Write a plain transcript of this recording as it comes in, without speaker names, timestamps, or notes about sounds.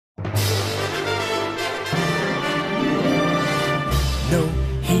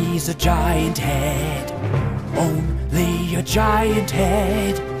he's a giant head, only a giant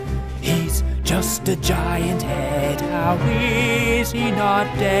head. He's just a giant head, how is he not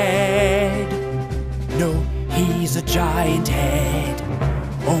dead? No, he's a giant head,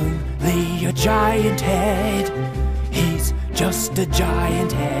 only a giant head. He's just a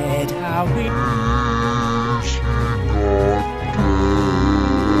giant head, how is he not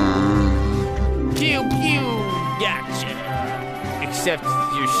dead? Pew pew, gotcha. Except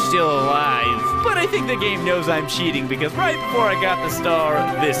you're still alive. But I think the game knows I'm cheating because right before I got the star,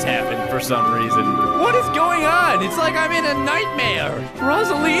 this happened for some reason. What is going on? It's like I'm in a nightmare.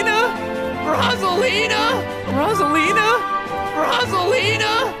 Rosalina? Rosalina? Rosalina?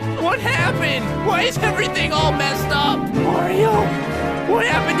 Rosalina? What happened? Why is everything all messed up? Mario, what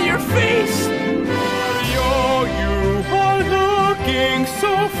happened to your face? Mario, you are looking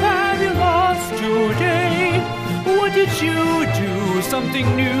so fabulous today. What did you do? Something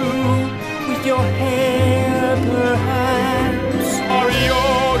new? With your hair, perhaps? Mario,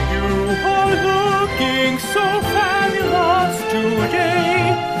 you are looking so fabulous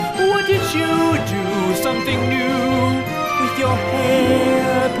today. What did you do? Something new? With your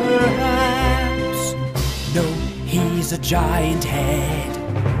hair, perhaps? No, he's a giant head,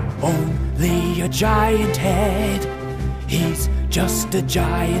 only a giant head. He's just a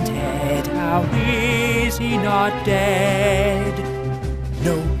giant head, how is he not dead?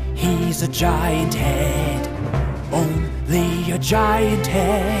 No, he's a giant head, only a giant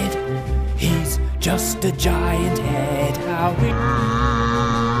head. He's just a giant head, how is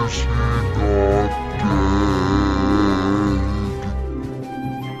he not dead?